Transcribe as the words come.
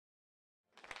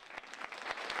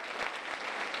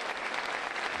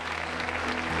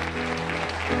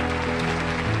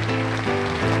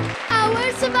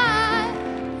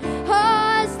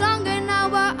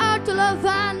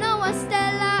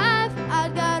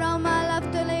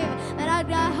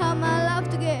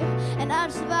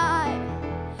gotta survive.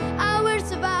 I will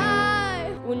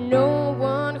survive with no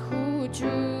one who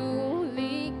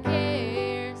truly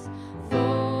cares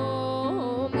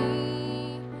for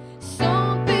me.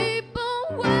 Some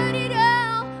people want it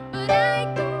all, but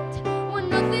I don't want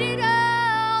nothing at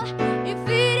all. If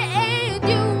it ain't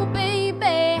you,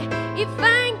 baby, if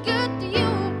I'm good to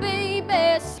you,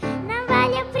 baby. Non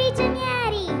voglio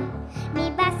prigionieri,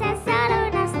 mi basta solo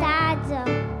un ostaggio.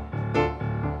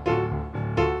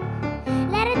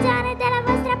 La ragione dalla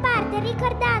vostra parte,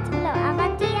 ricordatevelo,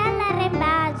 avanti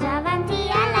all'arrembaggio, avanti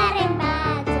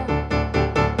all'arrembaggio.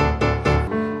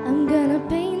 I'm gonna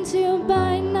paint you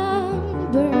by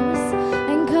numbers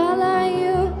and color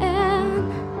you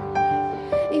in.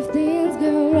 If things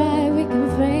go right, we can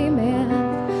frame it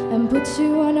and put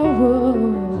you on a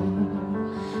wall.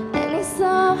 And it's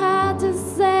so hard to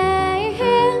say,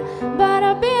 but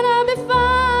I've been here before.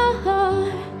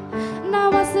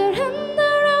 Now I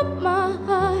surrender up my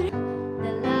heart.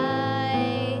 The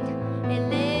light, it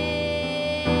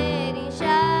let it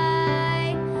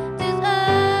shine. Just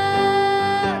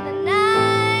all the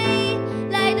night,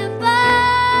 like the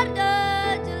 4th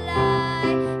of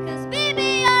July. 'Cause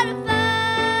baby, you're the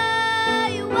fire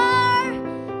you are.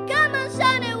 Come on,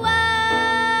 shine it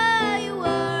while you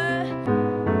were.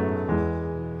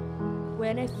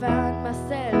 When I found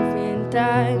myself in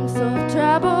times of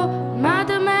trouble,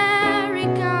 Mother Mary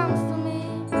comes to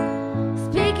me,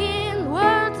 speaking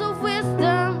words of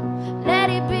wisdom, let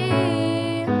it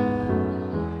be.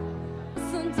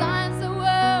 Sometimes I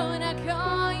wanna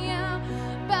call you,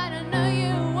 but I know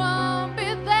you won't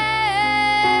be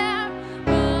there.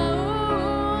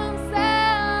 Oh, I'm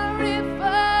sorry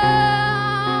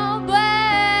for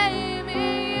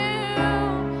blaming you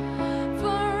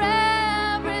for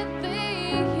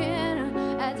everything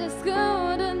I just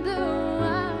couldn't do.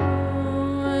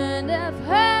 And I've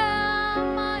hurt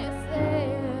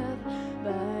myself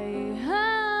by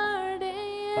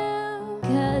hurting you.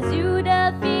 'Cause you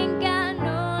don't think I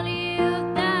know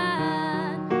you've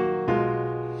done.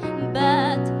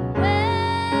 But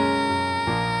when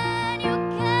you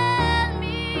call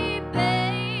me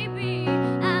baby,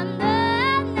 I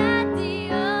know I'm not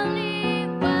the only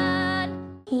one.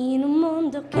 In un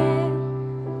mondo che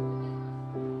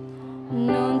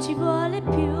non ci vuole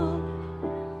più,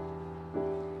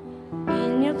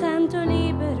 il mio canto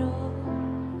libero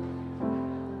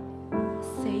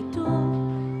sei tu,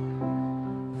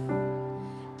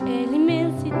 e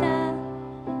l'immensità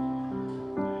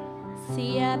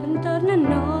si apre intorno a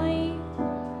noi,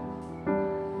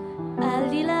 al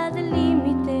di là del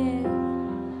limite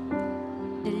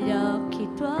degli occhi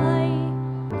tuoi.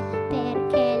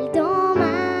 Perché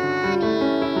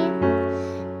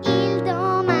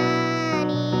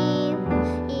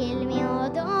il mio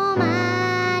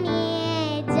domani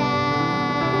è già.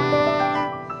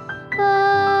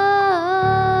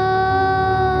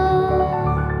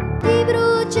 Ti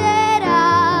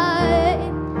brucerai,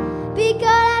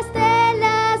 piccola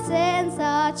stella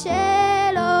senza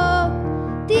cielo,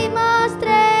 ti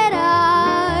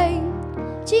mostrerai,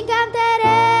 ci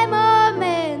canteremo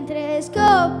mentre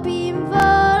scoppi in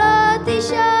volo, ti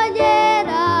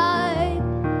scioglierai,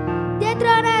 dietro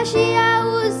una scia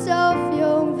un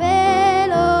soffio, un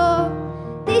velo,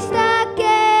 ti staccherai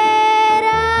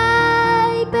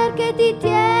perché ti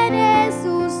tiene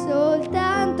su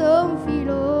soltanto un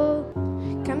filo.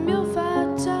 Cambio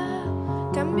faccia,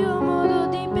 cambio modo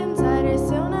di pensare,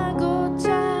 se una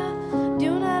goccia di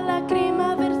una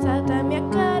lacrima versata mi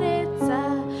accarezza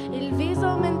il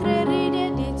viso mentre ridi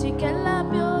e dici che è la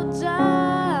pioggia.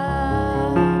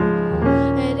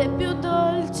 Ed è più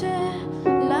dolce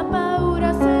la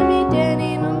paura se mi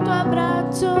tieni in un tuo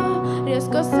abbraccio.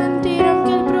 Riesco a sentire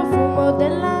anche il profumo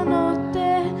della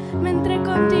notte mentre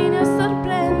continui a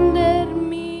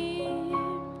sorprendermi.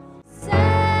 Se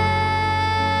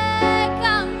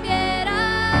cambierà,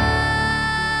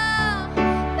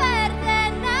 per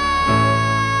te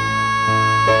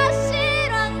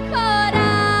nascerò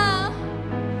ancora,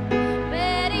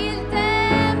 per il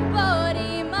tempo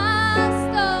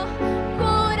rimasto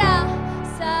pura,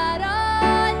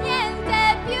 sarò niente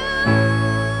più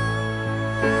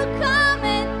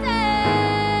come te.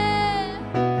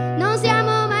 Non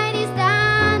siamo mai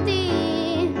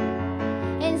distanti,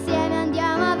 e insieme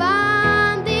andiamo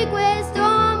avanti, questo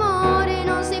amore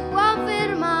non si può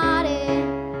fermare,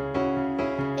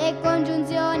 è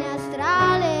congiunzione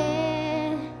astrale.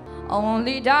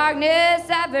 Only darkness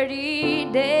every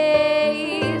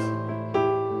days.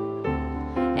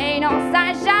 Ain't no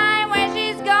sunshine when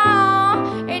she's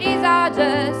gone. It is all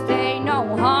just